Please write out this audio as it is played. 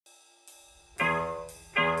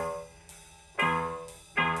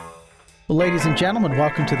Well, ladies and gentlemen,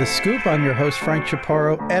 welcome to The Scoop. I'm your host, Frank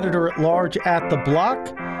Chaparro, editor-at-large at The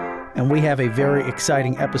Block, and we have a very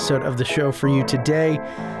exciting episode of the show for you today.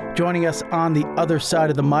 Joining us on the other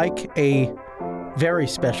side of the mic, a very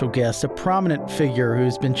special guest, a prominent figure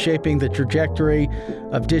who's been shaping the trajectory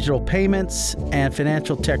of digital payments and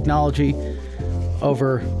financial technology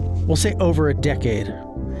over a decade.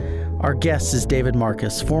 Our guest is David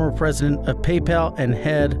Marcus, former president of PayPal and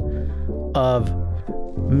head of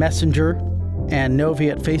Messenger and Novi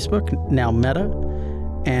at Facebook, now Meta.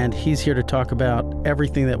 And he's here to talk about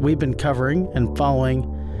everything that we've been covering and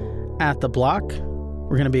following at The Block.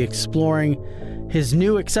 We're going to be exploring his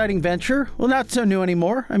new exciting venture. Well, not so new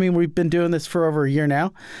anymore. I mean, we've been doing this for over a year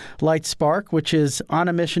now. Lightspark, which is on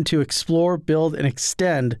a mission to explore, build, and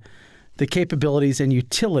extend the capabilities and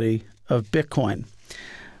utility of Bitcoin.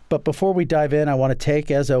 But before we dive in, I want to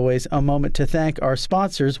take, as always, a moment to thank our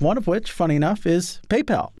sponsors, one of which, funny enough, is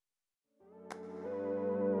PayPal.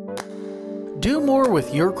 Do more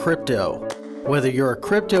with your crypto. Whether you're a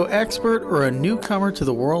crypto expert or a newcomer to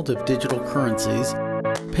the world of digital currencies,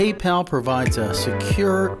 PayPal provides a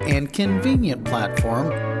secure and convenient platform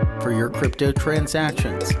for your crypto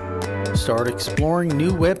transactions. Start exploring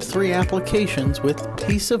new Web3 applications with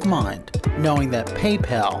peace of mind, knowing that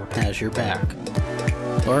PayPal has your back.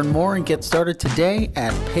 Learn more and get started today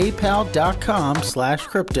at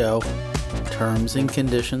paypal.com/crypto. Terms and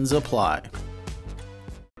conditions apply.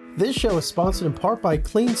 This show is sponsored in part by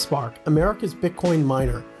CleanSpark, America's Bitcoin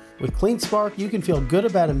miner. With CleanSpark, you can feel good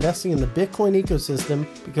about investing in the Bitcoin ecosystem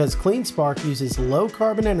because CleanSpark uses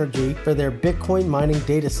low-carbon energy for their Bitcoin mining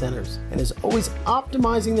data centers and is always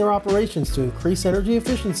optimizing their operations to increase energy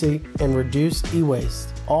efficiency and reduce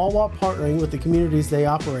e-waste, all while partnering with the communities they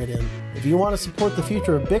operate in. If you want to support the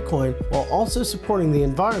future of Bitcoin while also supporting the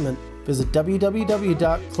environment, visit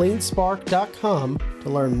www.cleanspark.com to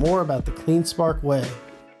learn more about the CleanSpark way.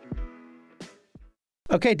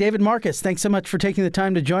 Okay, David Marcus, thanks so much for taking the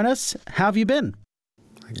time to join us. How have you been?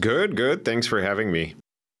 Good. Thanks for having me.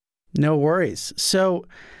 No worries. So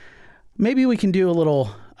maybe we can do a little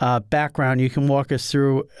background. You can walk us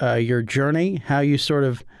through your journey, how did you sort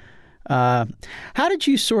of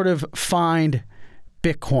find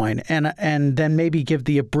Bitcoin, and then maybe give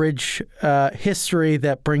the abridged history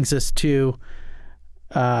that brings us to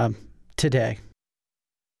today.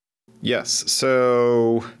 Yes.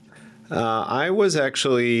 So I was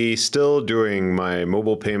actually still doing my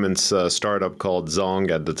mobile payments startup called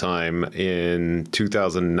Zong at the time in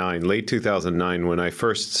 2009, late 2009, when I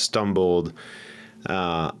first stumbled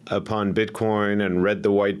upon Bitcoin and read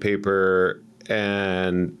the white paper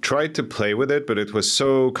and tried to play with it, but it was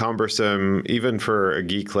so cumbersome, even for a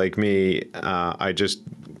geek like me. I just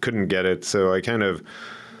couldn't get it. So I kind of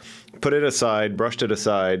put it aside, brushed it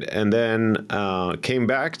aside, and then came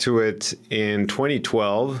back to it in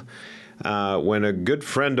 2012 when a good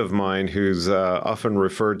friend of mine, who's often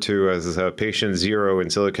referred to as patient zero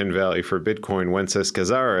in Silicon Valley for Bitcoin, Wences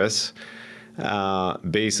Casares,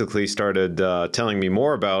 basically started telling me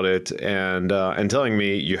more about it and telling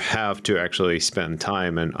me you have to actually spend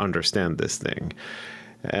time and understand this thing.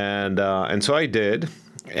 And so I did.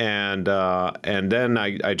 And then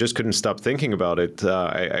I just couldn't stop thinking about it.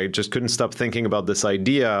 I just couldn't stop thinking about this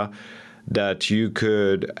idea that you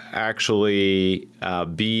could actually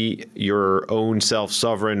be your own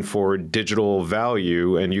self-sovereign for digital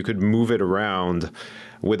value, and you could move it around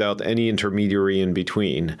without any intermediary in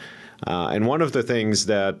between. And one of the things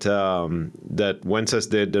that Wences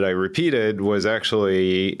did that I repeated was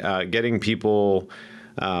actually getting people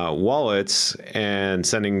wallets and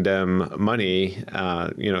sending them money,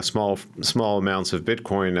 small amounts of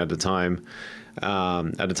Bitcoin at the time.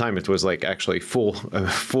 At the time, it was like actually full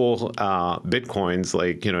Bitcoins,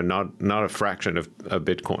 like, not a fraction of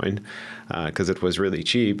Bitcoin, because it was really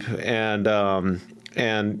cheap. And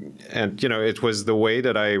it was the way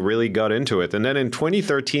that I really got into it. And then in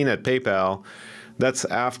 2013 at PayPal, that's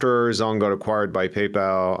after Zong got acquired by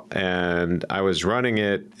PayPal, and I was running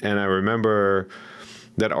it, and I remember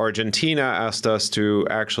that Argentina asked us to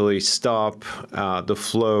actually stop the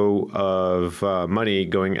flow of money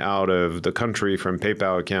going out of the country from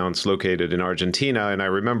PayPal accounts located in Argentina. And I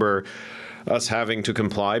remember us having to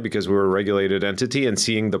comply because we were a regulated entity and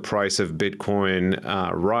seeing the price of Bitcoin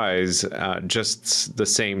rise just the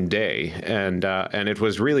same day. And it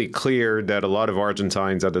was really clear that a lot of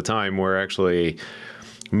Argentines at the time were actually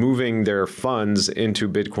moving their funds into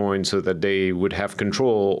Bitcoin so that they would have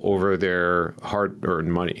control over their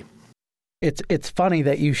hard-earned money. It's funny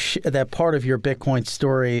that that part of your Bitcoin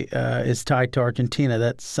story is tied to Argentina.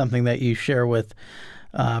 That's something that you share with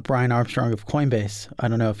Brian Armstrong of Coinbase. I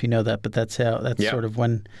don't know if you know that, but that's sort of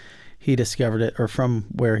when he discovered it, or from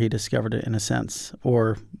where he discovered it in a sense,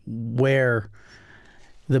 or where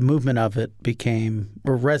the movement of it became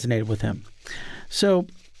or resonated with him. So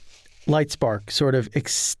Lightspark sort of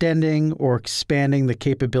extending or expanding the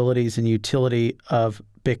capabilities and utility of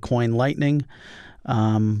Bitcoin Lightning.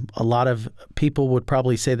 A lot of people would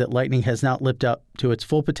probably say that Lightning has not lived up to its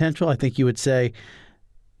full potential. I think you would say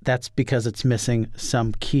that's because it's missing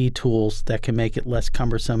some key tools that can make it less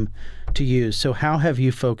cumbersome to use. So how have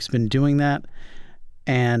you folks been doing that?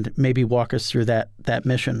 And maybe walk us through that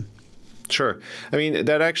mission. Sure. I mean,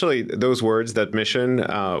 that actually, those words, that mission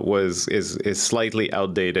is slightly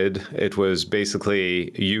outdated. It was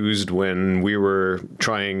basically used when we were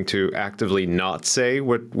trying to actively not say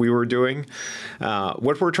what we were doing.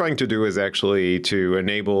 What we're trying to do is actually to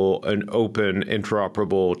enable an open,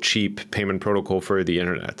 interoperable, cheap payment protocol for the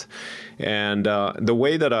internet. And the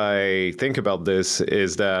way that I think about this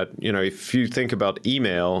is that, if you think about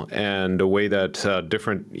email and the way that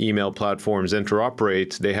different email platforms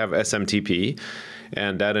interoperate, they have SMTP.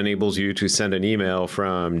 And that enables you to send an email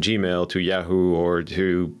from Gmail to Yahoo or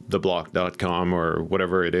to theblock.com or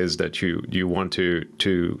whatever it is that you want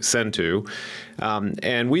to send to.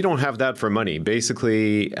 And we don't have that for money.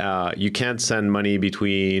 Basically, you can't send money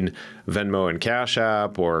between Venmo and Cash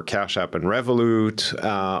App or Cash App and Revolut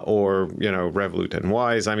or, Revolut and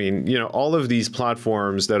Wise. I mean, all of these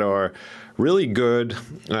platforms that are really good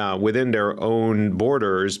within their own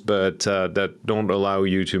borders, but that don't allow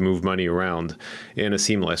you to move money around in a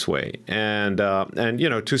seamless way. And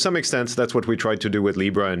to some extent, that's what we tried to do with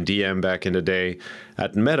Libra and Diem back in the day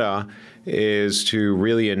at Meta, is to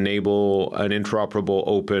really enable an interoperable,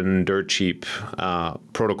 open, dirt cheap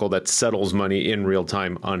protocol that settles money in real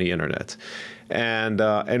time on the internet.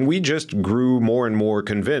 And we just grew more and more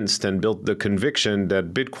convinced and built the conviction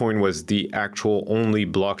that Bitcoin was the actual only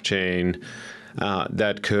blockchain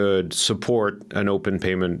that could support an open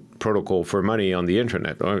payment protocol for money on the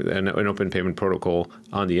internet, or an open payment protocol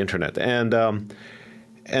on the internet.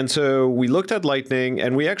 And so we looked at Lightning,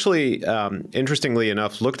 and we actually, interestingly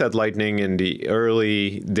enough, looked at Lightning in the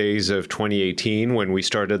early days of 2018 when we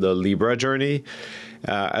started the Libra journey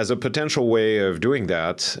as a potential way of doing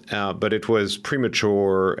that, but it was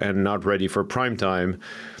premature and not ready for prime time.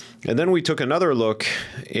 And then we took another look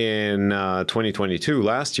in 2022,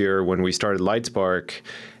 last year, when we started Lightspark,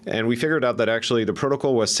 and we figured out that actually the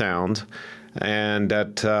protocol was sound, and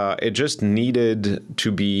that it just needed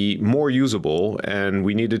to be more usable, and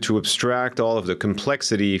we needed to abstract all of the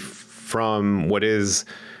complexity from what is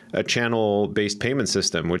a channel-based payment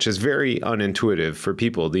system, which is very unintuitive for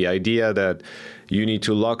people. The idea that you need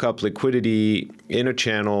to lock up liquidity in a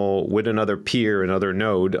channel with another peer, another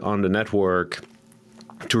node on the network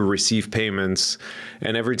to receive payments,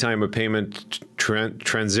 and every time a payment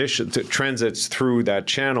transits through that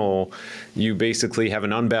channel, you basically have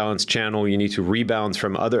an unbalanced channel. You need to rebalance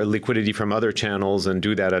from other liquidity from other channels and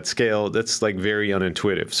do that at scale. That's like very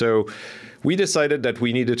unintuitive. So we decided that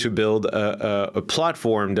we needed to build a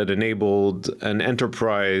platform that enabled an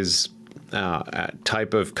enterprise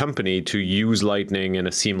type of company to use Lightning in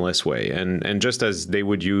a seamless way. And just as they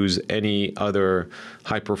would use any other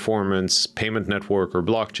high-performance payment network or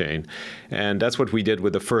blockchain. And that's what we did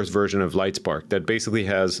with the first version of Lightspark, that basically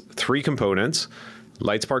has three components: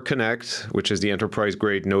 Lightspark Connect, which is the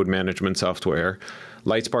enterprise-grade node management software;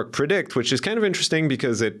 Lightspark Predict, which is kind of interesting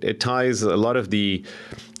because it ties a lot of the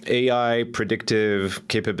AI predictive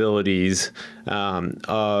capabilities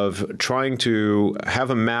of trying to have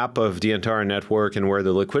a map of the entire network and where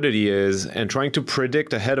the liquidity is, and trying to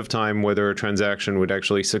predict ahead of time whether a transaction would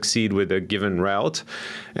actually succeed with a given route.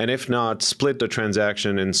 And if not, split the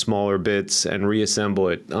transaction in smaller bits and reassemble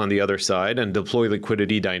it on the other side and deploy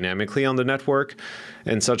liquidity dynamically on the network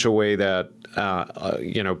in such a way that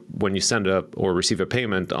when you send up or receive a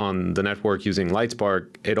payment on the network using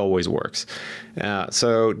Lightspark, it always works.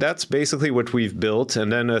 So that's basically what we've built,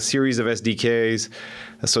 and then a series of SDKs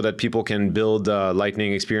so that people can build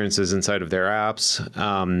Lightning experiences inside of their apps,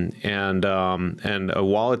 and a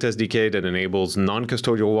wallet SDK that enables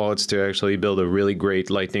non-custodial wallets to actually build a really great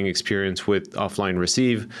Lightning experience with offline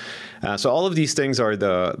receive. So all of these things are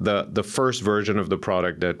the first version of the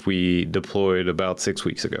product that we deployed about 6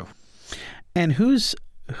 weeks ago. And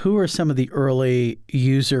who are some of the early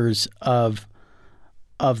users of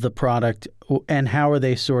the product, and how are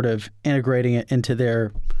they sort of integrating it into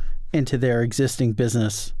their existing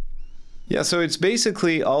business? Yeah, so it's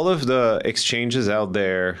basically all of the exchanges out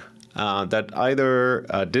there that either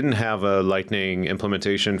didn't have a Lightning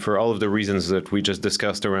implementation for all of the reasons that we just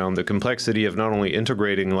discussed around the complexity of not only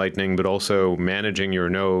integrating Lightning, but also managing your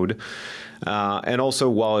node. And also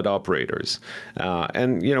wallet operators.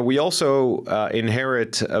 And we also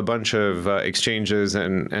inherit a bunch of exchanges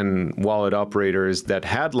and wallet operators that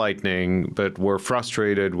had Lightning, but were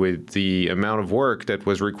frustrated with the amount of work that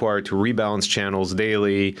was required to rebalance channels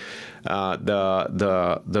daily,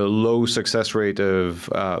 the low success rate of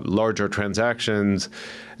larger transactions.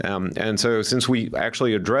 And so since we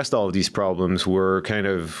actually addressed all of these problems, we're kind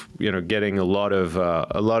of getting a lot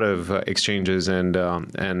of exchanges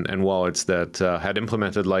and wallets that had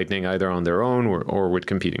implemented Lightning either on their own or with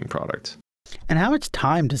competing products. And how much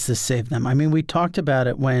time does this save them? I mean, we talked about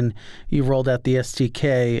it when you rolled out the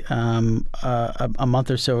SDK a month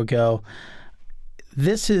or so ago.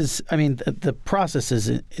 This is, I mean, the process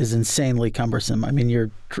is insanely cumbersome. I mean, you're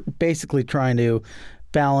basically trying to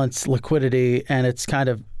balance liquidity, and it's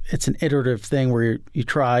an iterative thing where you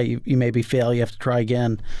try, you maybe fail, you have to try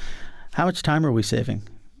again. How much time are we saving?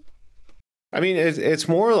 I mean, it's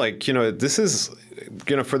more like, this is,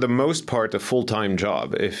 for the most part, a full-time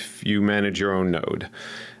job if you manage your own node.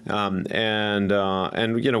 And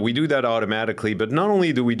we do that automatically, but not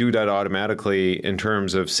only do we do that automatically in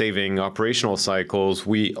terms of saving operational cycles,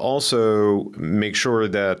 we also make sure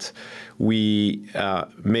that we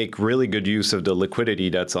make really good use of the liquidity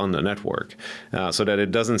that's on the network so that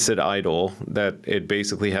it doesn't sit idle, that it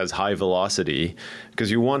basically has high velocity,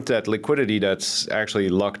 because you want that liquidity that's actually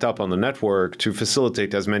locked up on the network to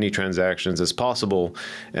facilitate as many transactions as possible.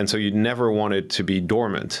 And so you never want it to be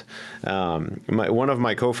dormant. One of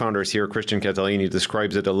my co-founders here, Christian Catalini,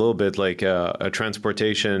 describes it a little bit like a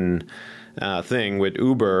transportation thing with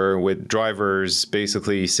Uber, with drivers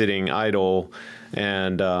basically sitting idle,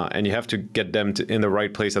 and you have to get them in the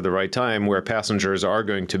right place at the right time where passengers are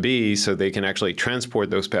going to be, so they can actually transport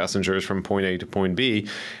those passengers from point A to point B.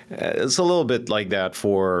 It's a little bit like that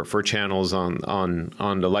for channels on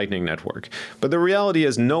the Lightning Network. But the reality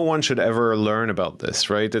is no one should ever learn about this,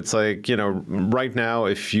 right? It's like, right now,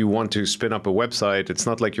 if you want to spin up a website, it's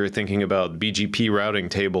not like you're thinking about BGP routing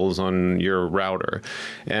tables on your router.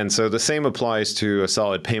 And so the same applies to a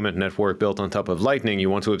solid payment network built on top of Lightning. You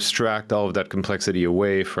want to abstract all of that complexity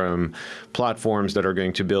away from platforms that are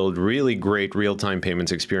going to build really great real-time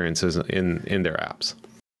payments experiences in their apps.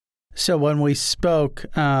 So when we spoke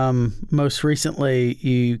most recently,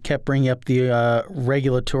 you kept bringing up the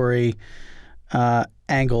regulatory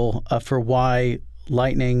angle for why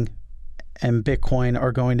Lightning and Bitcoin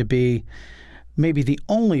are going to be maybe the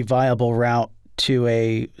only viable route to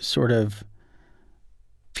a sort of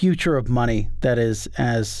future of money that is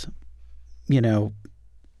as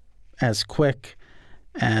quick,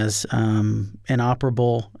 as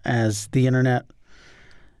inoperable as the internet.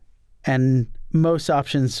 And most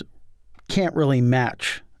options can't really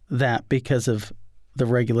match that because of the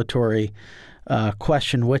regulatory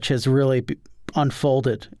question, which has really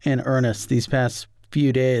unfolded in earnest these past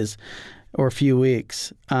few days or few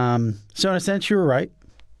weeks. So in a sense, you were right.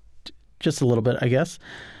 Just a little bit, I guess.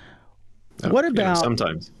 What about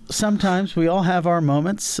sometimes we all have our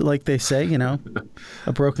moments, like they say, a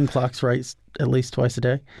broken clock's right at least twice a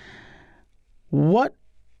day. What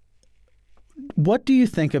do you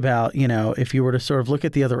think about, if you were to sort of look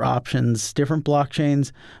at the other options, different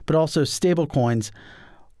blockchains, but also stable coins,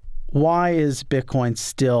 why is Bitcoin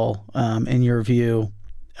still, in your view,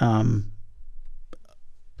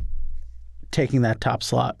 taking that top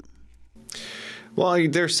slot? Well,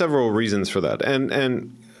 there's several reasons for that.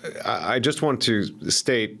 And I just want to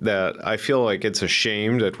state that I feel like it's a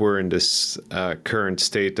shame that we're in this current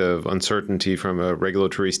state of uncertainty from a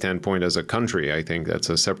regulatory standpoint as a country. I think that's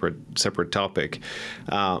a separate topic.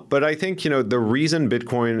 But I think, the reason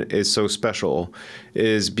Bitcoin is so special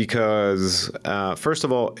is because, first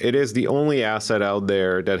of all, it is the only asset out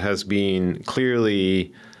there that has been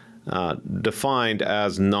clearly defined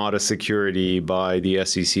as not a security by the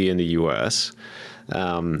SEC in the U.S.,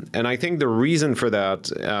 and I think the reason for that,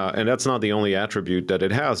 and that's not the only attribute that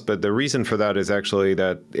it has, but the reason for that is actually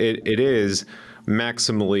that it is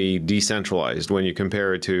maximally decentralized when you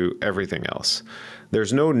compare it to everything else.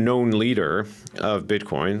 There's no known leader of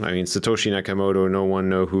Bitcoin. I mean, Satoshi Nakamoto, no one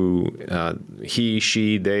know who he,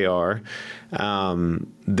 she, they are.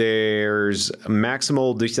 There's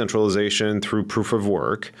maximal decentralization through proof of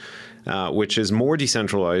work, which is more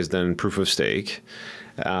decentralized than proof of stake.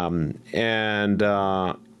 The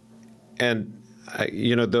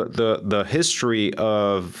history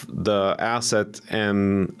of the asset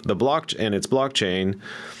and the its blockchain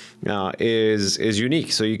is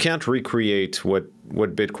unique. So you can't recreate what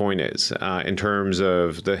Bitcoin is in terms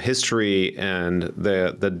of the history and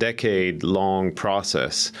the decade-long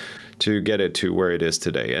process to get it to where it is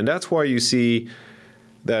today. And that's why you see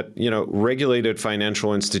that, regulated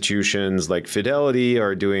financial institutions like Fidelity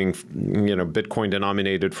are doing,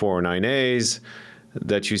 Bitcoin-denominated 409As,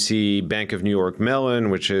 that you see Bank of New York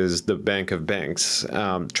Mellon, which is the bank of banks,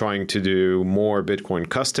 trying to do more Bitcoin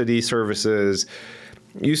custody services.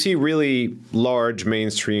 You see really large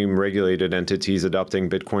mainstream regulated entities adopting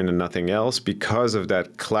Bitcoin and nothing else because of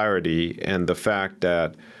that clarity and the fact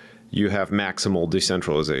that you have maximal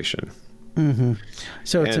decentralization. Mm-hmm.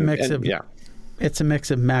 So it's it's a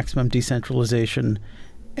mix of maximum decentralization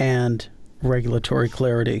and regulatory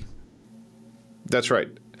clarity. That's right.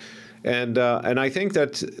 And I think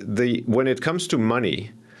that when it comes to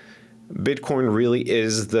money, Bitcoin really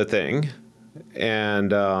is the thing.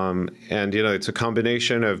 And it's a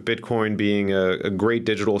combination of Bitcoin being a great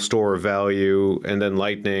digital store of value, and then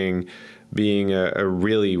Lightning being a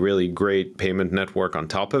really, really great payment network on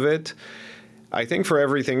top of it. I think for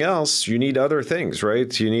everything else, you need other things,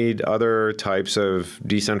 right? You need other types of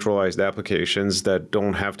decentralized applications that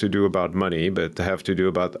don't have to do about money, but have to do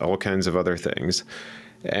about all kinds of other things.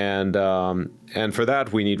 And for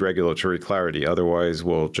that, we need regulatory clarity. Otherwise,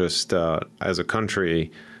 we'll just, as a country,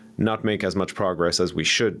 not make as much progress as we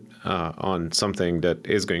should on something that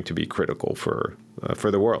is going to be critical for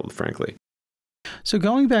the world, frankly. So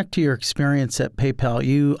going back to your experience at PayPal,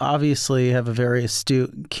 you obviously have a very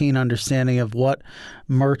astute, keen understanding of what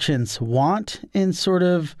merchants want in sort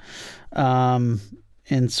of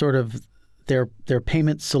their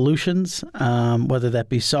payment solutions, whether that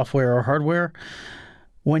be software or hardware.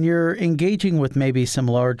 When you're engaging with maybe some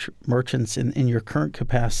large merchants in your current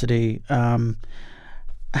capacity,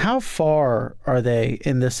 how far are they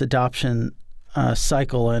in this adoption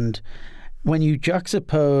cycle? And when you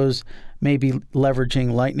juxtapose maybe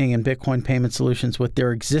leveraging Lightning and Bitcoin payment solutions with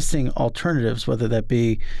their existing alternatives, whether that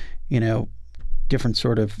be, different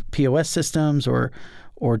sort of POS systems or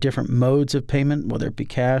different modes of payment, whether it be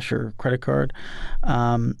cash or credit card,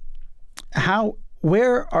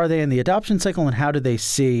 where are they in the adoption cycle, and how do they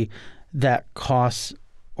see that cost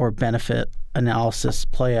or benefit analysis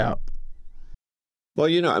play out? Well,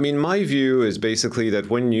 my view is basically that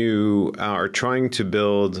when you are trying to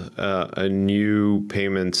build a new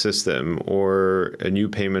payment system or a new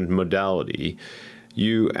payment modality,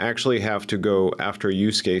 you actually have to go after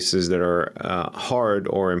use cases that are hard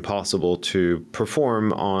or impossible to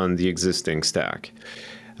perform on the existing stack.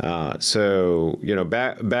 Back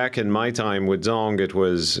in my time with Zong, it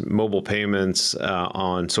was mobile payments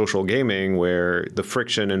on social gaming, where the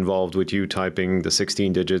friction involved with you typing the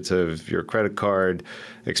 16 digits of your credit card,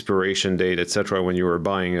 expiration date, etc., when you were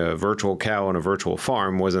buying a virtual cow on a virtual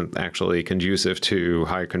farm wasn't actually conducive to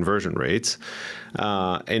high conversion rates.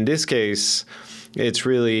 In this case, it's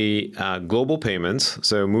really global payments.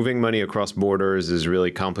 So moving money across borders is really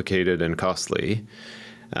complicated and costly.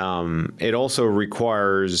 It also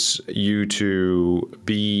requires you to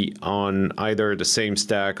be on either the same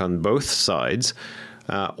stack on both sides,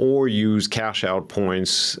 or use cash out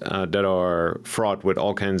points that are fraught with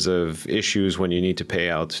all kinds of issues when you need to pay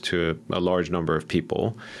out to a large number of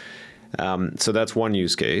people. So that's one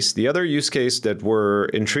use case. The other use case that we're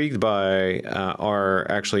intrigued by are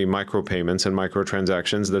actually micropayments and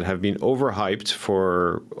microtransactions that have been overhyped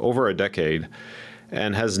for over a decade,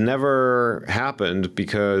 and has never happened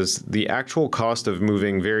because the actual cost of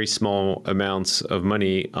moving very small amounts of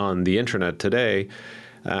money on the internet today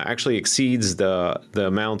actually exceeds the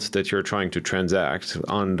amount that you're trying to transact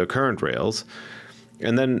on the current rails.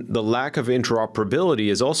 And then the lack of interoperability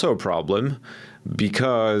is also a problem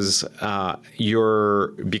because the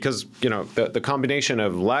combination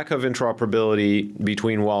of lack of interoperability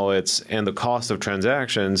between wallets and the cost of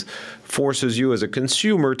transactions forces you as a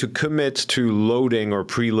consumer to commit to loading or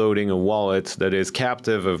preloading a wallet that is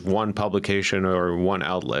captive of one publication or one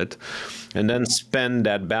outlet, and then spend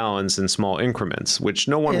that balance in small increments, which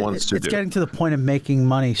no one wants to do. It's getting to the point of making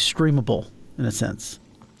money streamable, in a sense.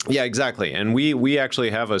 Yeah, exactly. And we actually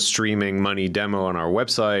have a streaming money demo on our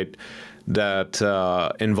website that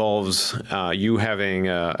involves you having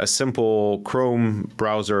a simple Chrome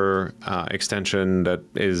browser extension that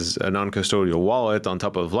is a non-custodial wallet on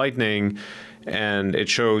top of Lightning. And it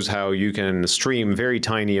shows how you can stream very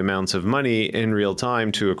tiny amounts of money in real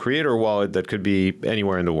time to a creator wallet that could be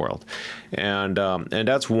anywhere in the world. And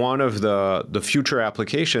that's one of the future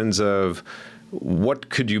applications of what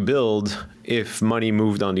could you build if money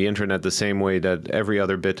moved on the internet the same way that every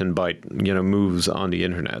other bit and byte, moves on the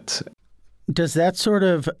internet. Does that sort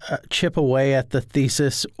of chip away at the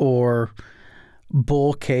thesis or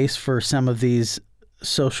bull case for some of these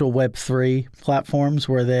social Web3 platforms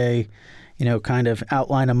where they, kind of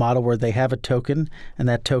outline a model where they have a token, and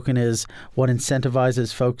that token is what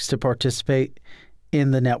incentivizes folks to participate in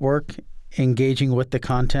the network, engaging with the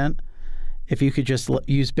content? If you could just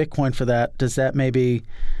use Bitcoin for that, does that maybe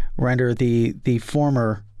render the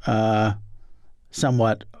former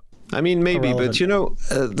somewhat maybe, irrelevant?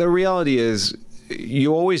 but the reality is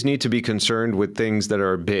you always need to be concerned with things that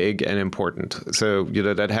are big and important. So,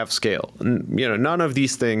 that have scale. None of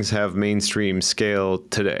these things have mainstream scale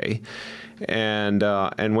today. And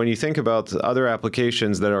when you think about other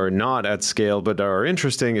applications that are not at scale but are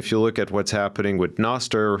interesting, if you look at what's happening with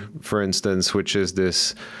Nostr, for instance, which is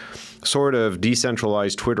this sort of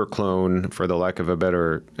decentralized Twitter clone, for the lack of a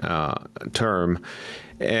better term.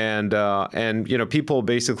 And people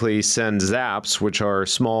basically send zaps, which are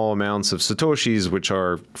small amounts of Satoshis, which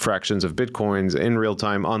are fractions of Bitcoins, in real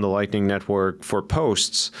time on the Lightning Network for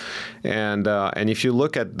posts. And if you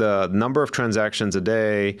look at the number of transactions a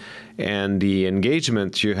day and the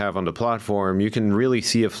engagement you have on the platform, you can really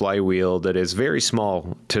see a flywheel that is very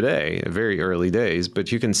small today, very early days,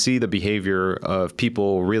 but you can see the behavior of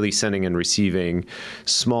people really sending and receiving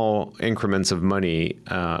small increments of money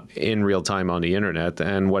in real time on the internet,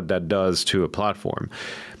 and what that does to a platform.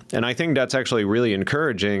 And I think that's actually really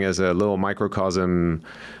encouraging as a little microcosm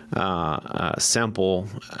sample,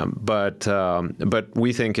 but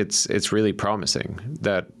we think it's really promising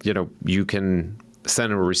that you can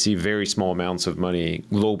send or receive very small amounts of money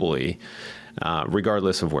globally,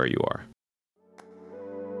 regardless of where you are.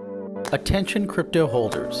 Attention crypto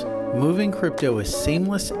holders. Moving crypto is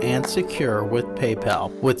seamless and secure with PayPal.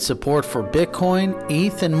 With support for Bitcoin,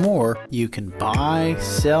 ETH, and more, you can buy,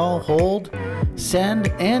 sell, hold, send,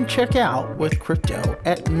 and check out with crypto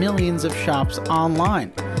at millions of shops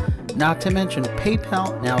online. Not to mention,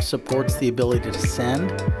 PayPal now supports the ability to send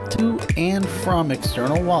to and from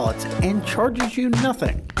external wallets and charges you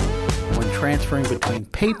nothing when transferring between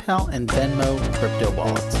PayPal and Venmo crypto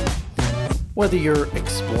wallets. Whether you're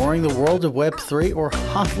exploring the world of Web3 or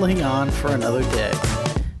hodling on for another day,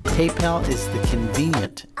 PayPal is the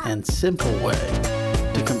convenient and simple way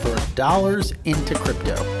to convert dollars into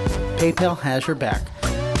crypto. PayPal has your back.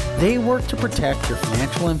 They work to protect your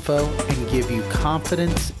financial info and give you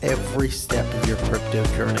confidence every step of your crypto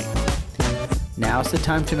journey. Now's the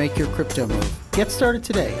time to make your crypto move. Get started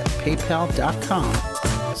today at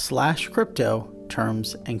paypal.com/crypto.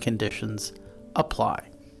 Terms and conditions apply.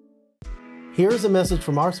 Here's a message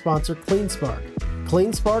from our sponsor, CleanSpark.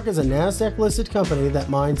 CleanSpark is a NASDAQ-listed company that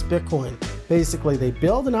mines Bitcoin. Basically, they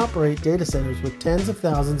build and operate data centers with tens of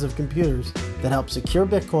thousands of computers that help secure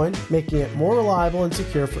Bitcoin, making it more reliable and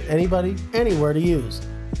secure for anybody, anywhere to use.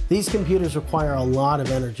 These computers require a lot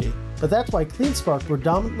of energy, but that's why CleanSpark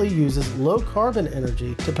predominantly uses low-carbon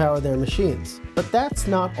energy to power their machines. But that's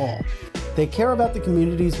not all. They care about the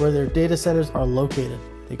communities where their data centers are located.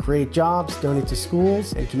 They create jobs, donate to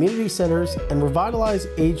schools and community centers, and revitalize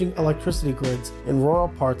aging electricity grids in rural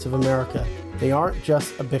parts of America. They aren't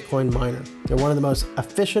just a Bitcoin miner. They're one of the most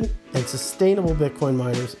efficient and sustainable Bitcoin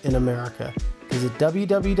miners in America. Visit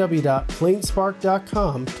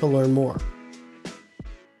www.cleanspark.com to learn more.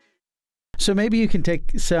 So maybe you can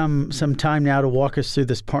take some time now to walk us through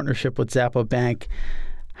this partnership with Xapo Bank.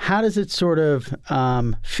 How does it sort of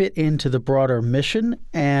fit into the broader mission,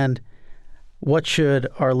 and what should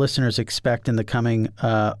our listeners expect in the coming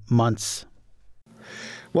months?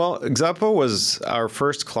 Well, Xapo was our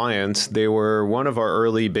first client. They were one of our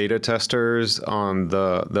early beta testers on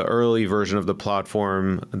the early version of the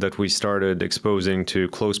platform that we started exposing to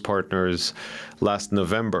close partners last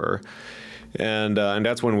November. And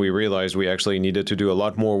that's when we realized we actually needed to do a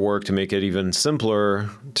lot more work to make it even simpler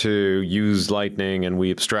to use Lightning, and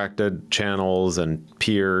we abstracted channels and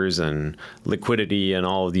peers and liquidity and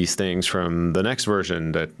all of these things from the next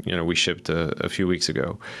version that we shipped a few weeks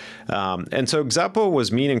ago. And so Xapo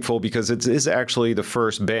was meaningful because it is actually the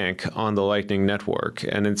first bank on the Lightning Network,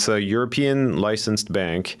 and it's a European licensed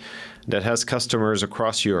bank that has customers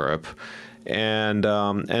across Europe. And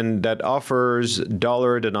that offers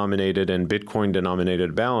dollar-denominated and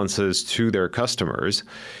Bitcoin-denominated balances to their customers.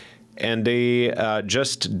 And they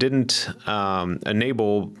just didn't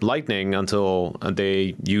enable Lightning until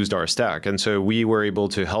they used our stack. And so we were able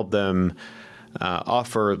to help them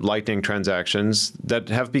offer Lightning transactions that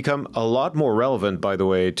have become a lot more relevant, by the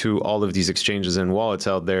way, to all of these exchanges and wallets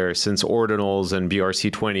out there since ordinals and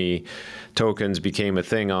BRC20 tokens became a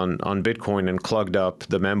thing on Bitcoin and clogged up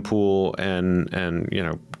the mempool and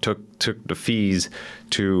took the fees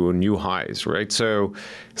to new highs, right? So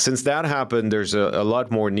since that happened, there's a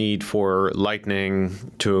lot more need for Lightning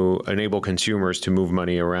to enable consumers to move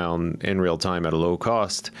money around in real time at a low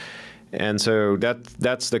cost. And so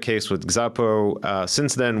that's the case with Xapo.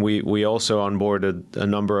 Since then, we also onboarded a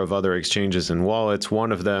number of other exchanges and wallets.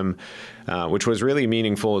 One of them, which was really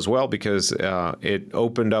meaningful as well, because it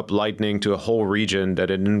opened up Lightning to a whole region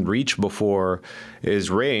that it didn't reach before, is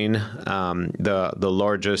Rain, the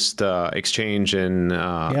largest exchange in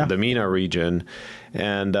the MENA region.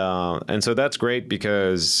 And so that's great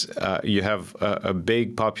because you have a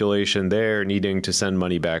big population there needing to send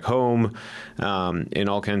money back home in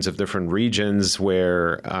all kinds of different regions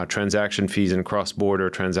where transaction fees and cross-border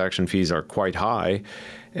transaction fees are quite high.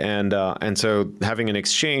 And so having an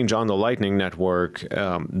exchange on the Lightning Network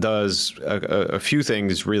does a few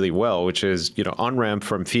things really well, which is, on-ramp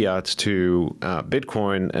from fiat to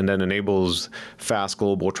Bitcoin, and then enables fast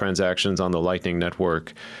global transactions on the Lightning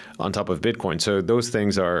Network on top of Bitcoin. So those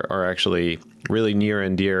things are actually really near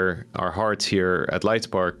and dear our hearts here at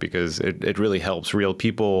Lightspark, because it really helps real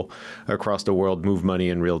people across the world move money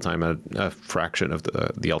in real time at a fraction of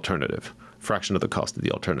the alternative, fraction of the cost of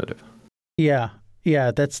the alternative.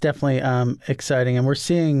 Yeah, that's definitely exciting. And we're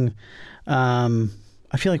seeing, I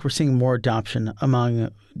feel like we're seeing more adoption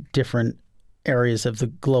among different areas of the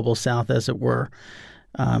global south, as it were,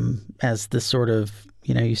 as this sort of,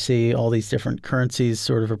 you see all these different currencies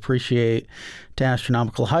sort of appreciate to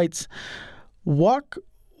astronomical heights.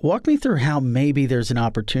 Walk me through how maybe there's an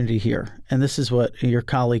opportunity here. And this is what your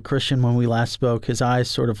colleague Christian, when we last spoke, his eyes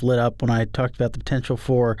sort of lit up when I talked about the potential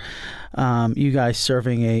for you guys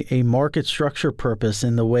serving a market structure purpose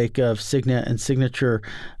in the wake of Signet and Signature.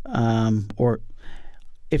 Or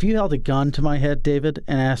if you held a gun to my head, David,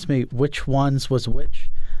 and asked me which ones was which,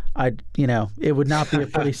 it would not be a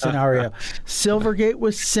pretty scenario. Silvergate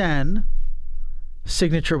was Sen,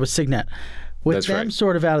 Signature was Signet. With That's them right.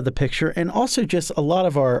 sort of out of the picture, and also just a lot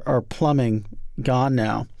of our plumbing gone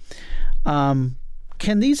now,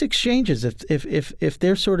 can these exchanges, if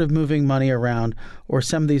they're sort of moving money around, or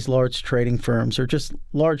some of these large trading firms, or just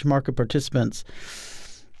large market participants,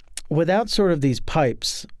 without sort of these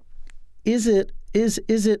pipes, is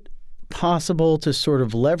it possible to sort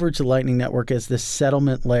of leverage the Lightning Network as this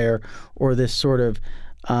settlement layer, or this sort of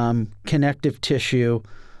connective tissue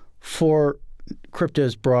for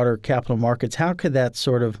crypto's broader capital markets? How could that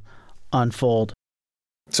sort of unfold?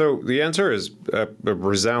 So the answer is a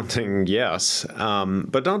resounding yes,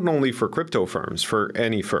 but not only for crypto firms, for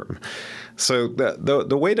any firm. So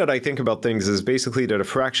the way that I think about things is basically that a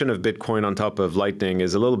fraction of Bitcoin on top of Lightning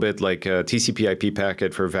is a little bit like a TCP/IP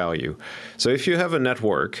packet for value. So if you have a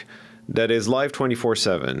network that is live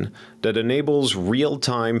 24/7, that enables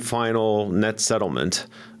real-time final net settlement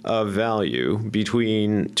of value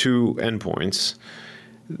between two endpoints,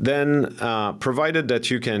 then provided that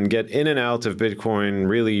you can get in and out of Bitcoin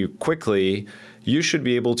really quickly, you should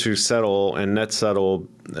be able to settle and net settle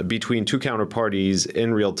between two counterparties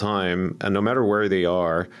in real time, and no matter where they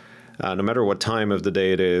are, no matter what time of the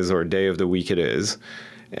day it is or day of the week it is.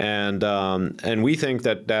 And we think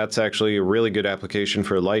that that's actually a really good application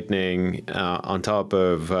for Lightning on top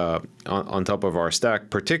of our stack,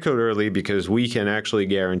 particularly because we can actually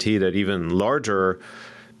guarantee that even larger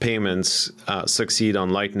payments succeed on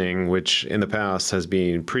Lightning, which in the past has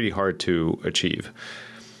been pretty hard to achieve.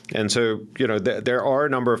 And so, there are a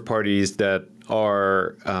number of parties that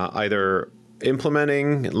are either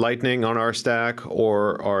implementing Lightning on our stack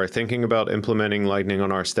or are thinking about implementing Lightning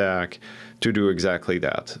on our stack to do exactly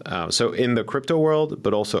that. So in the crypto world,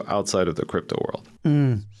 but also outside of the crypto world.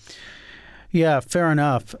 Yeah, fair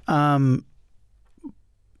enough. I'm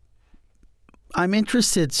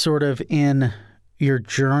interested sort of in your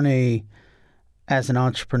journey as an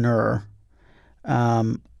entrepreneur.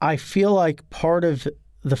 I feel like part of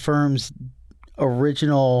the firm's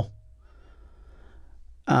original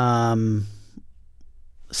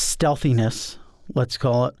stealthiness, let's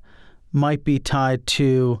call it, might be tied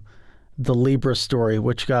to the Libra story,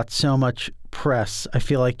 which got so much press. I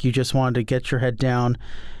feel like you just wanted to get your head down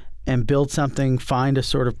and build something, find a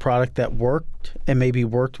sort of product that worked, and maybe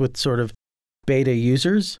worked with sort of beta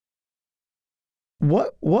users.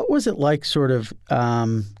 What was it like sort of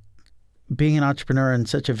being an entrepreneur in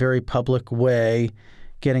such a very public way,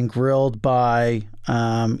 getting grilled by,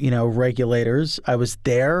 regulators. I was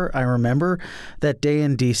there. I remember that day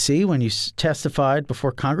in D.C. when you testified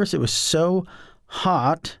before Congress. It was so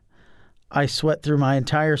hot. I sweat through my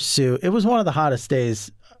entire suit. It was one of the hottest days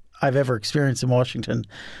I've ever experienced in Washington.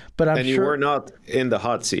 But I'm sure. And you were not in the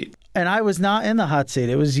hot seat. And I was not in the hot seat.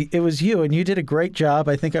 It was you, and you did a great job.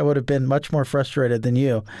 I think I would have been much more frustrated than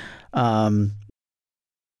you.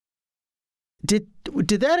 Did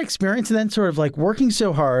that experience then sort of like working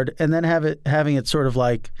so hard and then having it sort of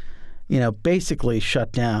like, basically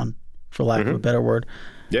shut down, for lack of a better word?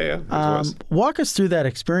 Yeah. Walk us through that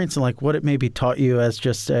experience and like what it maybe taught you as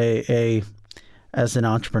just as an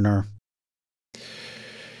entrepreneur.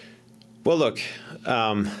 Well, look,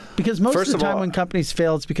 because most of the time when companies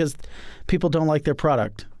fail, it's because people don't like their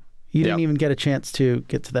product. You didn't even get a chance to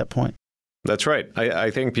get to that point. That's right.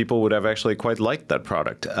 I think people would have actually quite liked that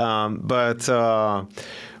product. But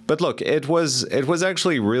look, it was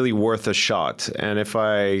actually really worth a shot. And if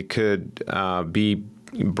I could be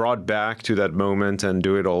brought back to that moment and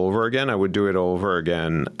do it all over again, I would do it all over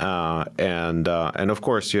again. And of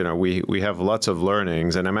course, we have lots of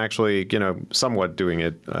learnings, and I'm actually, somewhat doing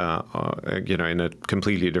it, in a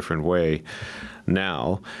completely different way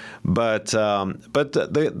now. But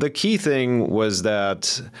the key thing was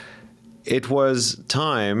that it was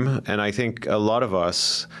time, and I think a lot of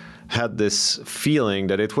us had this feeling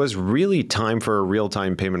that it was really time for a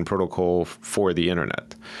real-time payment protocol for the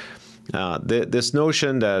internet. This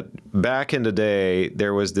notion that back in the day,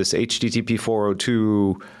 there was this HTTP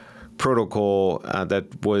 402 protocol that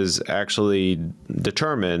was actually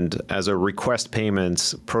determined as a request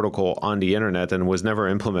payments protocol on the internet and was never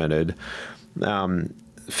implemented,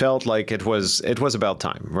 felt like it was about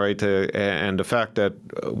time, right? And the fact that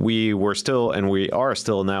we were still, and we are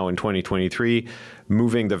still now in 2023,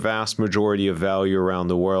 moving the vast majority of value around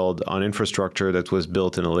the world on infrastructure that was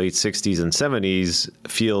built in the late 60s and 70s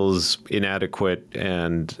feels inadequate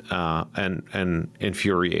and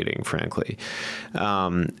infuriating, frankly.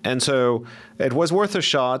 And so it was worth a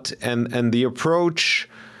shot, and the approach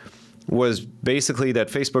was basically that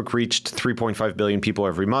Facebook reached 3.5 billion people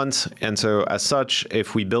every month. And so as such,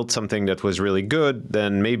 if we built something that was really good,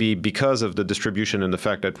 then maybe because of the distribution and the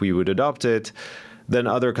fact that we would adopt it, then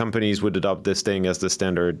other companies would adopt this thing as the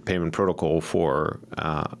standard payment protocol for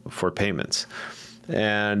payments.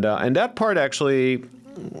 And that part actually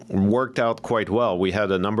worked out quite well. We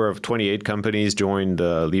had a number of 28 companies join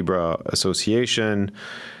the Libra Association.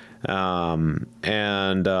 And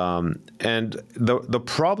the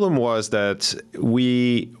problem was that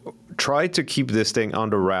we tried to keep this thing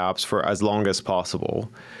under wraps for as long as possible.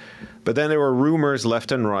 But then there were rumors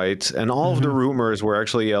left and right, and all of the rumors were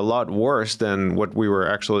actually a lot worse than what we were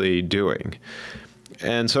actually doing.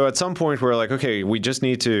 And so at some point we're like, okay, we just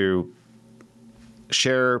need to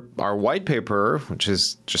share our white paper, which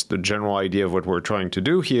is just the general idea of what we're trying to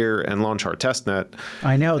do here, and launch our testnet.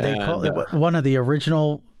 I know they call it one of the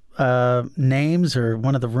original names, or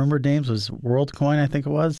one of the rumored names, was WorldCoin, I think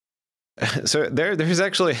it was. So there's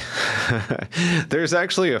actually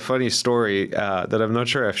a funny story that I'm not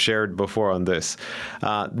sure I've shared before on this.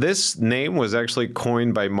 This name was actually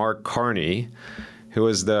coined by Mark Carney, who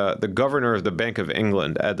was the governor of the Bank of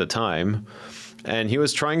England at the time. And he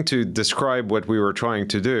was trying to describe what we were trying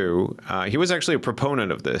to do. He was actually a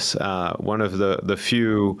proponent of this, one of the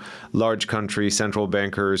few large country central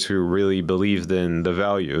bankers who really believed in the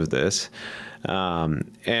value of this. And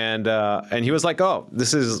he was like, oh,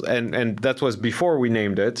 this is, and that was before we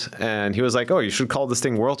named it. And he was like, oh, you should call this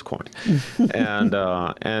thing WorldCoin.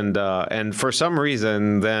 and for some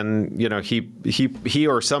reason, then, he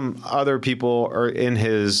or some other people are in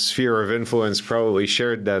his sphere of influence probably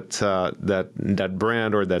shared that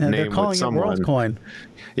brand or that name with someone. They're calling it WorldCoin.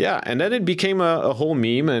 Yeah, and then it became a whole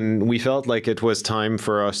meme, and we felt like it was time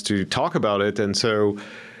for us to talk about it. And so,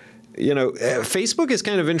 Facebook is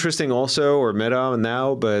kind of interesting also, or Meta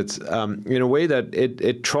now, but in a way that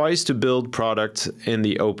it tries to build product in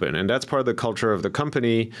the open. And that's part of the culture of the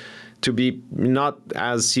company, to be not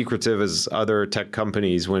as secretive as other tech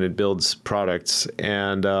companies when it builds products.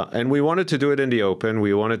 And we wanted to do it in the open.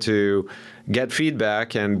 We wanted to get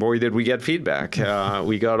feedback, and boy, did we get feedback.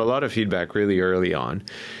 We got a lot of feedback really early on.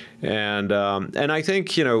 And I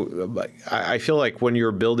think, I feel like when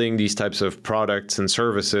you're building these types of products and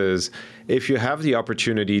services, if you have the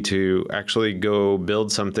opportunity to actually go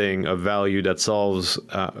build something of value that solves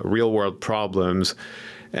real world problems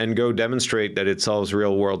and go demonstrate that it solves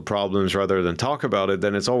real world problems rather than talk about it,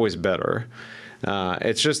 then it's always better.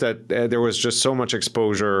 It's just that there was just so much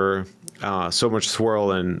exposure, so much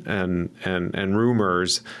swirl and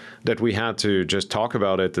rumors that we had to just talk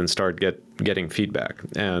about it and start getting feedback,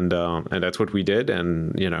 and that's what we did.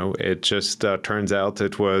 And it just turns out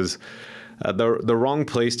it was the wrong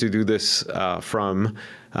place to do this from.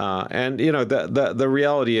 And the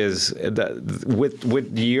reality is that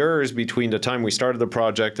with years between the time we started the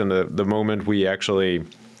project and the moment we actually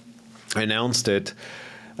announced it,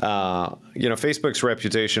 Facebook's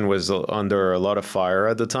reputation was under a lot of fire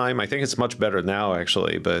at the time. I think it's much better now,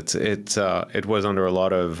 actually, but it was under a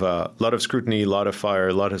lot of scrutiny, a lot of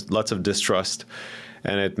fire, lots of distrust,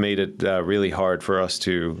 and it made it really hard for us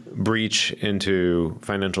to breach into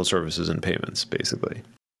financial services and payments, basically.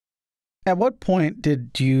 At what point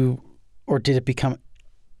did it become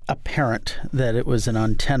apparent that it was an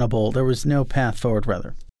untenable? There was no path forward,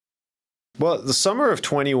 rather. Well, the summer of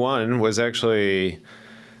 21 was actually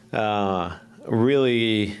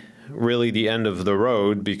really the end of the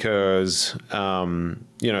road, because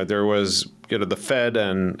there was the Fed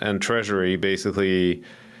and Treasury basically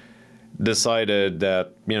decided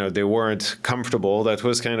that they weren't comfortable. That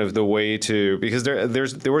was kind of the way to, because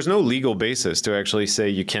there was no legal basis to actually say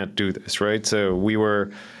you can't do this, right? So we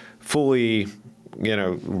were fully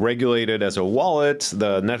regulated as a wallet.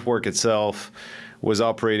 The network itself was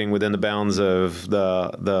operating within the bounds of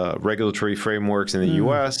the regulatory frameworks in the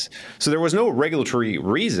U.S. So there was no regulatory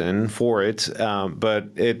reason for it, but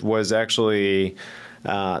it was actually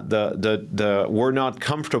the we're not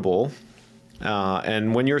comfortable.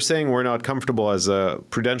 And when you're saying we're not comfortable as a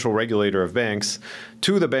prudential regulator of banks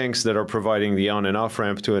to the banks that are providing the on and off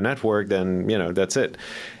ramp to a network, then that's it.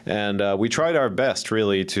 And we tried our best,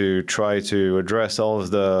 really, to try to address all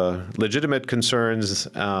of the legitimate concerns.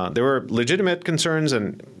 There were legitimate concerns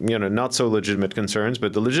and not so legitimate concerns,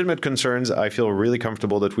 but the legitimate concerns, I feel really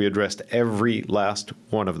comfortable that we addressed every last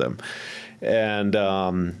one of them. And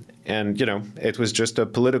it was just a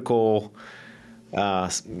political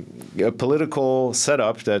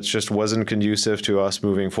setup that just wasn't conducive to us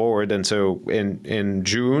moving forward. And so in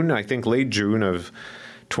June, I think late June of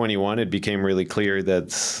 21, it became really clear that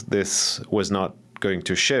this was not going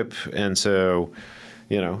to ship. And so,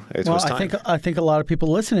 it was time. I think a lot of people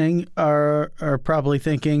listening are probably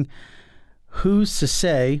thinking, who's to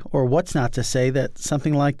say, or what's not to say, that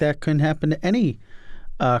something like that couldn't happen to any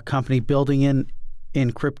company building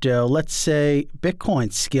in crypto. Let's say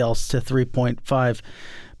Bitcoin scales to 3.5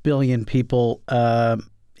 billion people.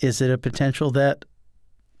 Is it a potential that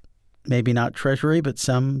maybe not Treasury, but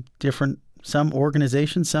some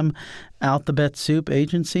organization, some alphabet soup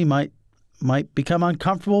agency might become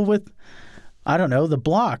uncomfortable with, I don't know, the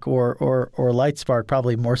block or Lightspark,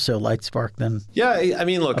 probably more so Lightspark than I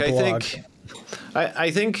mean, look, I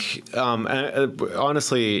think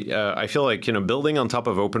honestly, I feel like building on top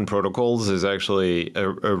of open protocols is actually a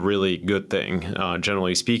really good thing,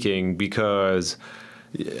 generally speaking, because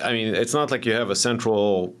I mean, it's not like you have a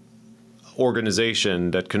central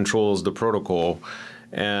organization that controls the protocol.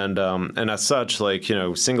 And as such, like,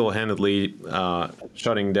 single-handedly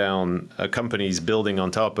shutting down a company's building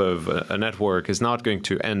on top of a network is not going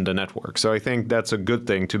to end the network. So I think that's a good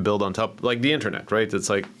thing to build on top, like the internet, right? It's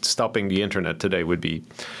like stopping the internet today would be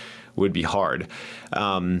hard.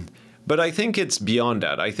 But I think it's beyond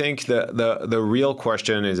that. I think the real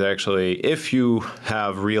question is actually, if you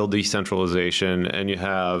have real decentralization and you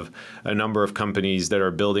have a number of companies that are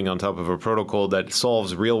building on top of a protocol that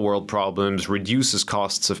solves real world problems, reduces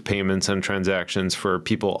costs of payments and transactions for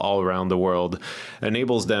people all around the world,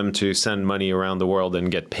 enables them to send money around the world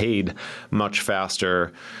and get paid much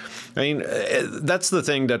faster. I mean, that's the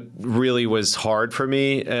thing that really was hard for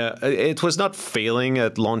me. It was not failing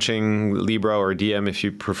at launching Libra or Diem, if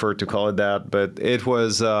you prefer to call it that, but it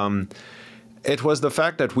was the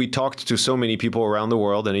fact that we talked to so many people around the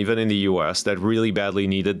world, and even in the U.S., that really badly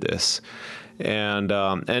needed this. And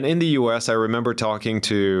in the U.S., I remember talking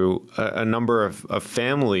to a number of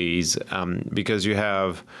families, because you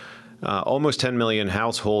have almost 10 million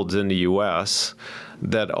households in the U.S.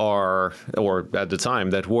 that are, or at the time,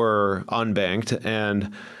 that were unbanked.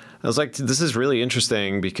 And I was like, this is really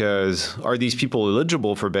interesting, because are these people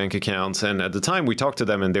eligible for bank accounts? And at the time we talked to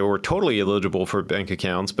them and they were totally eligible for bank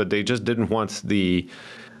accounts, but they just didn't want the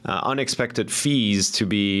unexpected fees to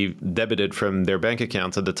be debited from their bank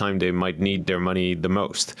accounts at the time they might need their money the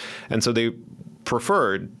most. And so they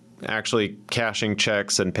preferred actually cashing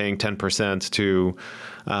checks and paying 10% to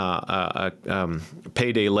a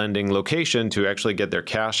payday lending location to actually get their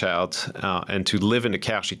cash out and to live in a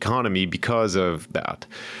cash economy because of that.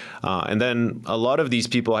 And then a lot of these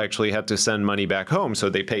people actually had to send money back home. So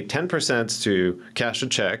they paid 10% to cash a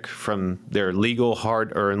check from their legal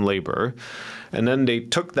hard-earned labor. And then they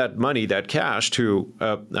took that money, that cash, to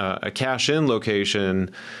a cash-in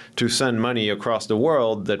location to send money across the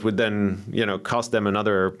world that would then, cost them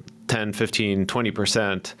another 10, 15,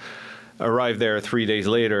 20%, arrive there 3 days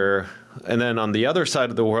later. And then on the other side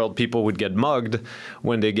of the world, people would get mugged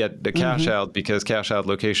when they get the cash out, because cash out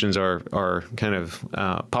locations are kind of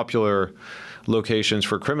popular locations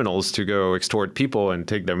for criminals to go extort people and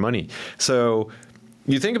take their money. So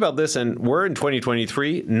you think about this, and we're in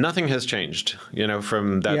 2023, nothing has changed,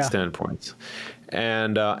 from that standpoint.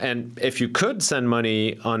 And if you could send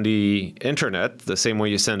money on the internet the same way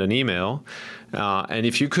you send an email, and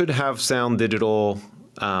if you could have sound digital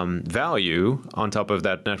value on top of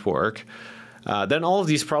that network, then all of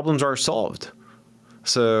these problems are solved.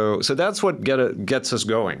 So that's what gets us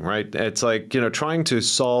going, right? It's like, trying to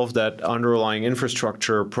solve that underlying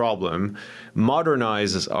infrastructure problem,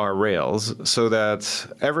 modernize our rails so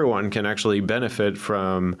that everyone can actually benefit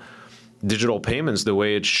from digital payments the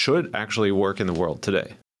way it should actually work in the world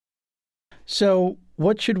today. So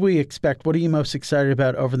what should we expect? What are you most excited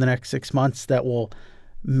about over the next 6 months that will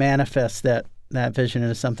manifest that vision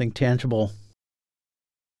into something tangible?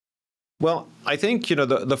 Well, I think,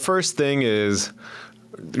 the first thing is,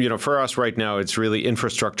 for us right now, it's really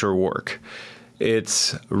infrastructure work.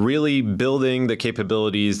 It's really building the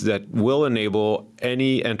capabilities that will enable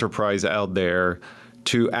any enterprise out there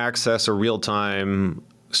to access a real-time,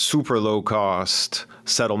 super low-cost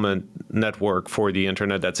settlement network for the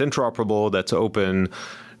internet that's interoperable, that's open,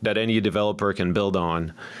 that any developer can build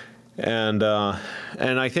on. And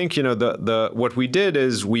I think, what we did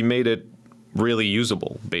is we made it really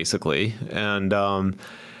usable, basically.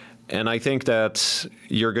 And I think that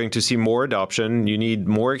you're going to see more adoption. You need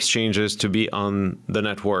more exchanges to be on the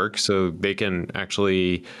network so they can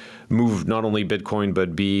actually move not only Bitcoin,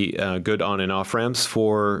 but be good on and off ramps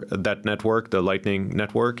for that network, the Lightning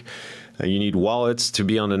Network. You need wallets to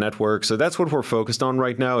be on the network. So that's what we're focused on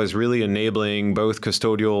right now, is really enabling both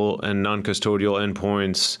custodial and non-custodial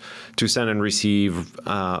endpoints to send and receive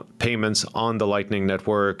payments on the Lightning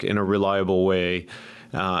Network in a reliable way.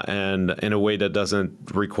 And in a way that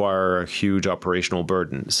doesn't require a huge operational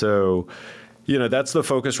burden. So, that's the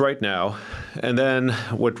focus right now. And then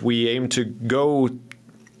what we aim to go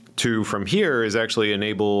to from here is actually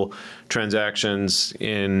enable transactions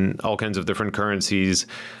in all kinds of different currencies.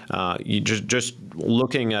 You just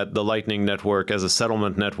looking at the Lightning Network as a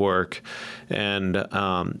settlement network and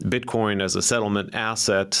Bitcoin as a settlement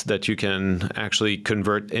asset that you can actually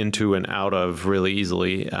convert into and out of really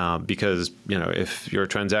easily, because if your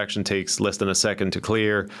transaction takes less than a second to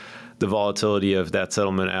clear, the volatility of that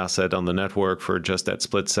settlement asset on the network for just that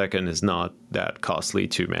split second is not that costly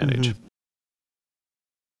to manage. Mm-hmm.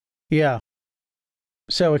 Yeah.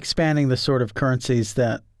 So expanding the sort of currencies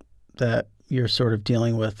that you're sort of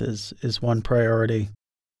dealing with is one priority.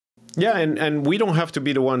 Yeah, and we don't have to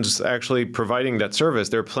be the ones actually providing that service.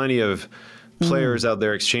 There are plenty of players out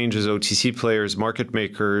there, exchanges, OTC players, market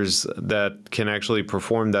makers that can actually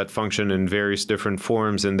perform that function in various different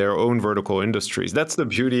forms in their own vertical industries. That's the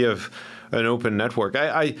beauty of an open network.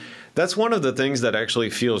 That's one of the things that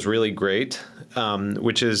actually feels really great,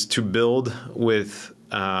 which is to build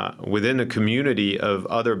within a community of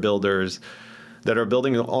other builders that are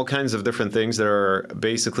building all kinds of different things that are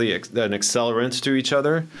basically an accelerant to each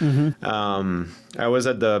other. Mm-hmm. I was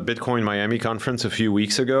at the Bitcoin Miami conference a few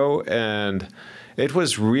weeks ago, and it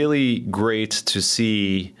was really great to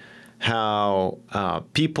see how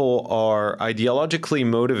people are ideologically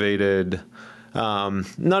motivated.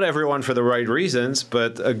 Not everyone for the right reasons,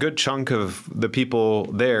 but a good chunk of the people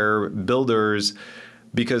there, builders,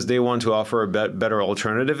 because they want to offer a better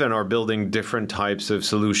alternative and are building different types of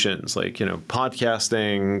solutions, like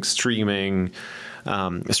podcasting, streaming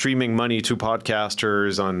money to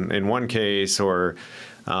podcasters in one case, or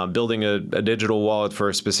building a digital wallet for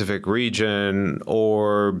a specific region,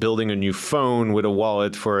 or building a new phone with a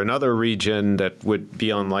wallet for another region that would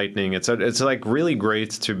be on Lightning. It's like really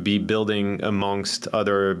great to be building amongst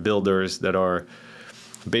other builders that are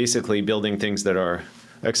basically building things that are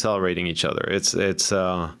accelerating each other. It's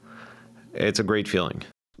a great feeling.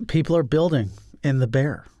 People are building in the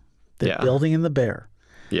bear. They're building in the bear.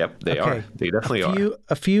 Yep, they are. They definitely are.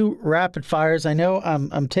 A few rapid fires. I know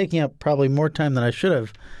I'm taking up probably more time than I should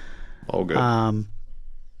have. Oh, good.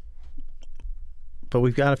 But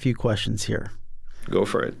we've got a few questions here. Go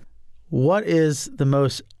for it. what is the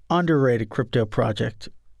most underrated crypto project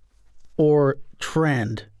or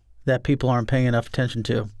trend that people aren't paying enough attention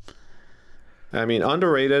to? I mean,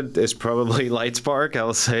 underrated is probably Lightspark.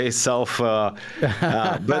 I'll say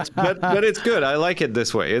but it's good. I like it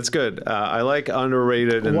this way. It's good. I like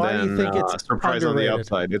underrated and Why then do you think it's surprise underrated? on the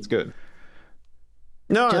upside. It's good.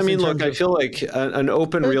 No, Just I mean, in look, terms I of- feel like an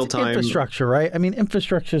open It's real-time. infrastructure, right? I mean,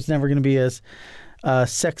 infrastructure is never going to be as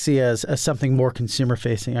sexy as something more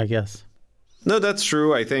consumer-facing, I guess. No, that's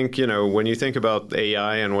true. I think, when you think about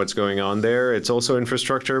AI and what's going on there, it's also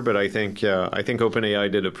infrastructure. But I think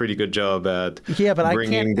OpenAI did a pretty good job at Yeah, but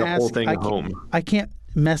bringing the whole thing home. I can't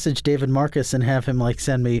message David Marcus and have him like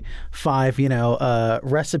send me 5,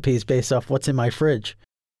 recipes based off what's in my fridge.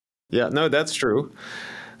 Yeah, no, that's true.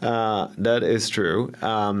 That is true.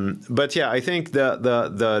 But yeah, I think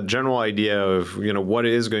the general idea of, what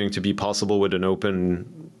is going to be possible with an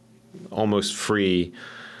open, almost free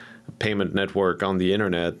payment network on the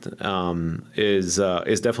internet is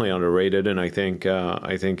definitely underrated, and I think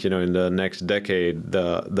in the next decade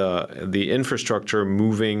the infrastructure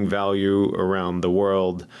moving value around the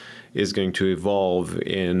world is going to evolve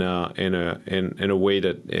in a way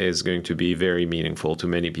that is going to be very meaningful to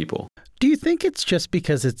many people. Do you think it's just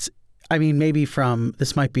because maybe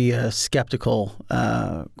this might be a skeptical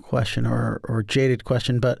question or jaded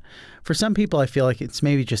question, but for some people, I feel like it's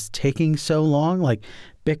maybe just taking so long. Like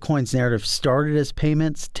Bitcoin's narrative started as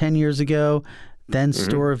payments 10 years ago, then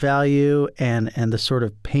store of value, and the sort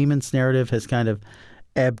of payments narrative has kind of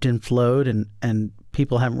ebbed and flowed, and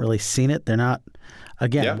people haven't really seen it. They're not,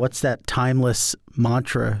 again, what's that timeless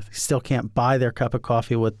mantra? They still can't buy their cup of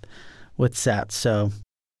coffee with sats. So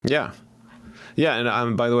yeah. Yeah,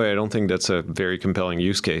 and by the way, I don't think that's a very compelling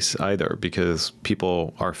use case either, because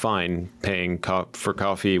people are fine paying for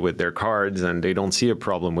coffee with their cards, and they don't see a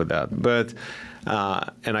problem with that. But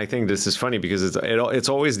and I think this is funny because it's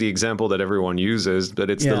always the example that everyone uses, but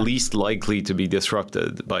it's the least likely to be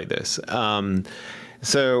disrupted by this.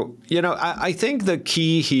 So I think the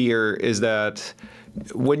key here is that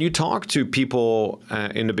when you talk to people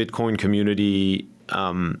in the Bitcoin community,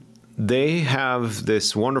 they have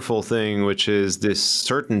this wonderful thing, which is this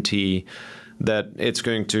certainty that it's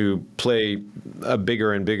going to play a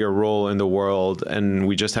bigger and bigger role in the world, and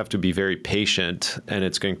we just have to be very patient, and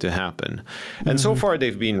it's going to happen. And so far,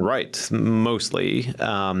 they've been right, mostly.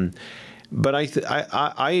 But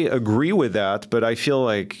I agree with that, but I feel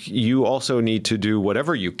like you also need to do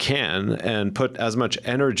whatever you can and put as much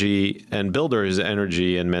energy and builders'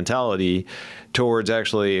 energy and mentality towards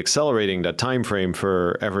actually accelerating that time frame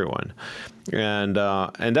for everyone. And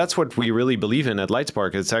that's what we really believe in at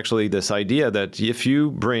Lightspark. It's actually this idea that if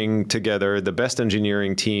you bring together the best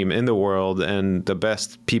engineering team in the world and the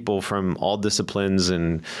best people from all disciplines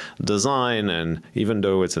and design, and even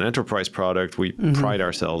though it's an enterprise product, we pride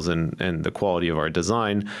ourselves in the quality of our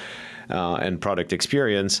design and product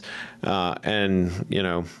experience, and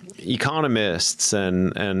economists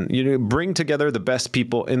and bring together the best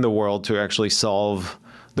people in the world to actually solve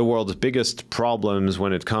the world's biggest problems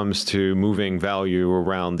when it comes to moving value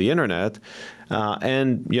around the internet,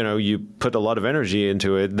 and you put a lot of energy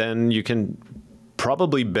into it, then you can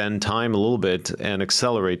probably bend time a little bit and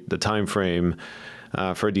accelerate the time frame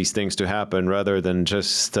for these things to happen, rather than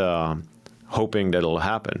just hoping that it'll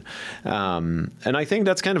happen. And I think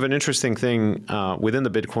that's kind of an interesting thing within the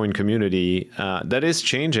Bitcoin community that is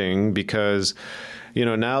changing, because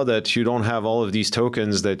now that you don't have all of these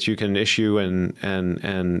tokens that you can issue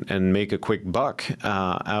and make a quick buck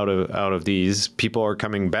out of these, people are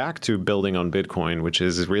coming back to building on Bitcoin, which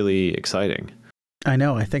is really exciting. I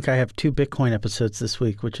know. I think I have 2 Bitcoin episodes this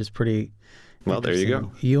week, which is pretty. Well, there you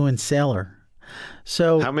go. You and Sailor.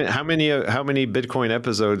 So how many Bitcoin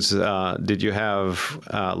episodes did you have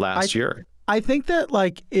last year? I think that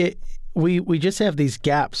we just have these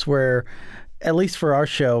gaps where, at least for our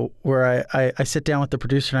show, where I sit down with the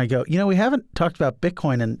producer and I go, we haven't talked about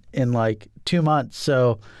Bitcoin in like 2 months,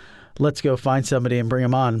 so let's go find somebody and bring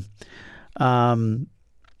them on.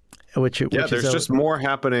 There's just more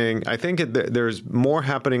happening. I think there's more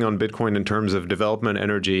happening on Bitcoin in terms of development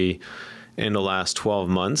energy in the last 12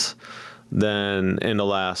 months than in the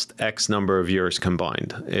last X number of years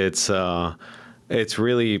combined. It's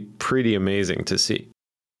really pretty amazing to see.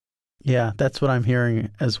 Yeah, that's what I'm hearing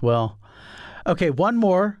as well. Okay, one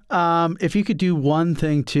more. If you could do one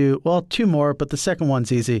thing 2 more, but the second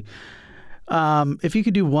one's easy. If you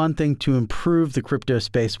could do one thing to improve the crypto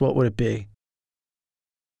space, what would it be?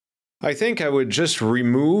 I think I would just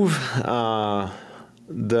remove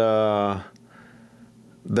the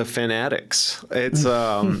fanatics. It's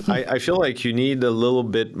I feel like you need a little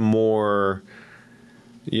bit more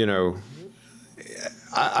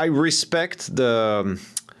I respect the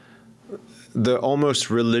almost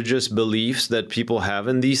religious beliefs that people have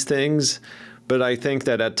in these things, but I think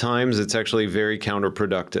that at times it's actually very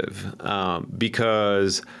counterproductive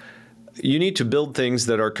because you need to build things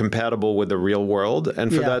that are compatible with the real world.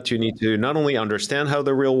 And for that, you need to not only understand how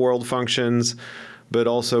the real world functions, but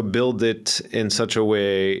also build it in such a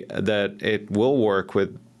way that it will work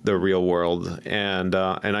with the real world. And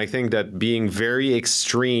I think that being very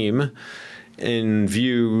extreme in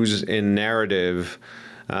views, in narrative,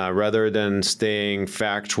 rather than staying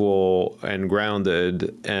factual and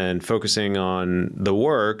grounded and focusing on the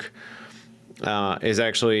work, is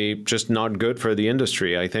actually just not good for the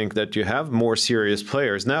industry. I think that you have more serious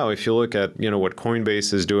players now. If you look at what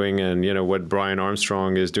Coinbase is doing and what Brian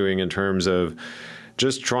Armstrong is doing in terms of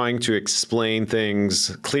just trying to explain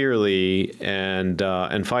things clearly and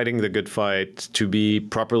fighting the good fight to be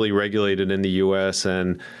properly regulated in the U.S.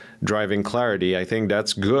 and driving clarity, I think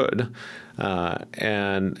that's good.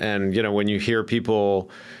 And when you hear people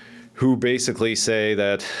who basically say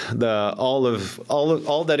that all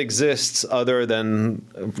that exists other than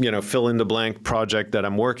fill in the blank project that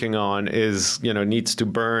I'm working on is needs to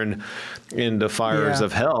burn in the fires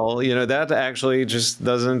of hell, that actually just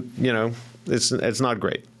doesn't it's not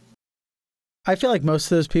great. I feel like most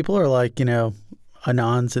of those people are like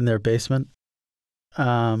Anons in their basement.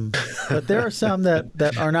 But there are some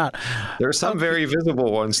that are not. There are some very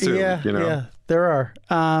visible ones too. Yeah, there are.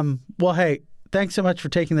 Well, hey, thanks so much for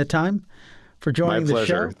taking the time for joining the show. My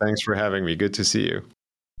pleasure. Thanks for having me. Good to see you.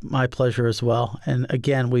 My pleasure as well. And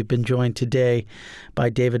again, we've been joined today by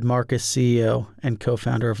David Marcus, CEO and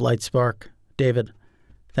co-founder of Lightspark. David,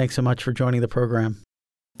 thanks so much for joining the program.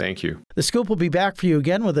 Thank you. The Scoop will be back for you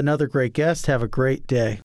again with another great guest. Have a great day.